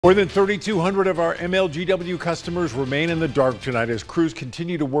More than 3,200 of our MLGW customers remain in the dark tonight as crews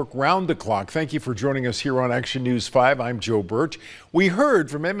continue to work round the clock. Thank you for joining us here on Action News 5. I'm Joe Birch. We heard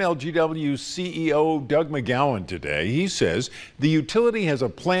from MLGW CEO Doug McGowen today. He says the utility has a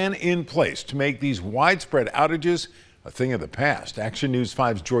plan in place to make these widespread outages a thing of the past. Action News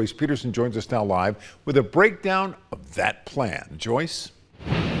 5's Joyce Peterson joins us now live with a breakdown of that plan. Joyce?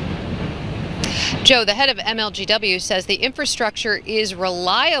 Joe, the head of MLGW says the infrastructure is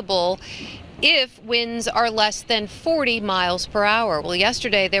reliable if winds are less than 40 miles per hour. Well,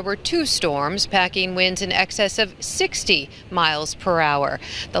 yesterday there were two storms packing winds in excess of 60 miles per hour.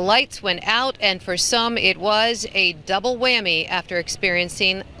 The lights went out, and for some it was a double whammy after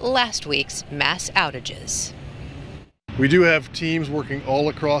experiencing last week's mass outages. We do have teams working all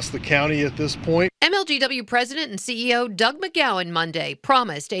across the county at this point. MLGW President and CEO Doug McGowen Monday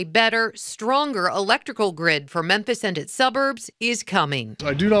promised a better, stronger electrical grid for Memphis and its suburbs is coming.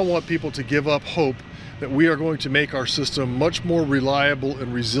 I do not want people to give up hope that we are going to make our system much more reliable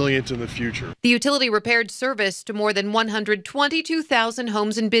and resilient in the future. The utility repaired service to more than 122,000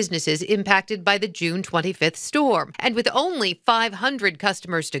 homes and businesses impacted by the June 25th storm. And with only 500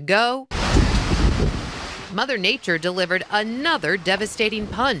 customers to go, Mother Nature delivered another devastating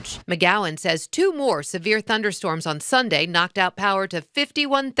punch. McGowen says two more severe thunderstorms on Sunday knocked out power to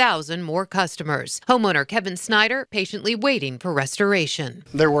 51,000 more customers. Homeowner Kevin Snyder patiently waiting for restoration.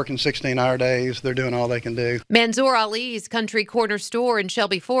 They're working 16-hour days. They're doing all they can do. Manzoor Ali's Country Corner store in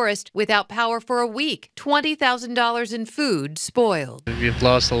Shelby Forest without power for a week. $20,000 in food spoiled. We've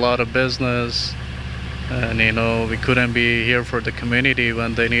lost a lot of business. And, we couldn't be here for the community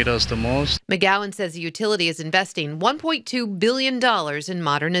when they need us the most. McGowen says the utility is investing $1.2 billion in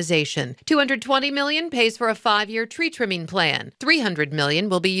modernization. $220 million pays for a 5-year tree trimming plan. $300 million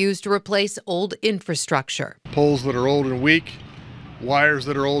will be used to replace old infrastructure. Poles that are old and weak, wires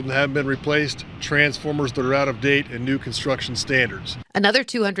that are old and haven't been replaced, transformers that are out of date, and new construction standards. Another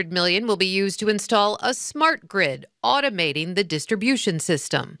 $200 million will be used to install a smart grid, automating the distribution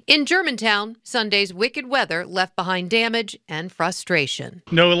system. In Germantown, Sunday's wicked weather left behind damage and frustration.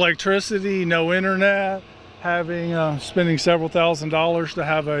 No electricity, no internet, spending several $1,000s to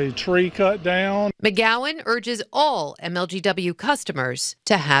have a tree cut down. McGowen urges all MLGW customers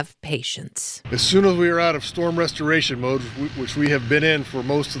to have patience. As soon as we are out of storm restoration mode, which we have been in for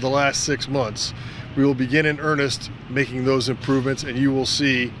most of the last 6 months, we will begin in earnest making those improvements, and you will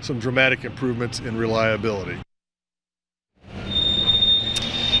see some dramatic improvements in reliability.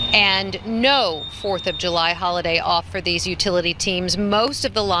 And no 4th of July holiday off for these utility teams. Most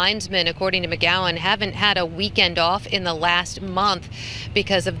of the linesmen, according to McGowen, haven't had a weekend off in the last month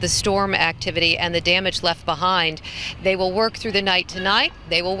because of the storm activity and the damage left behind. They will work through the night tonight.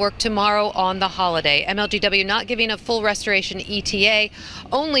 They will work tomorrow on the holiday. MLGW not giving a full restoration ETA,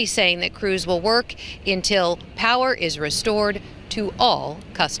 only saying that crews will work until power is restored to all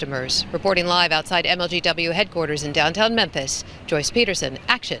customers. Reporting live outside MLGW headquarters in downtown Memphis, Joyce Peterson,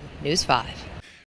 Action News 5.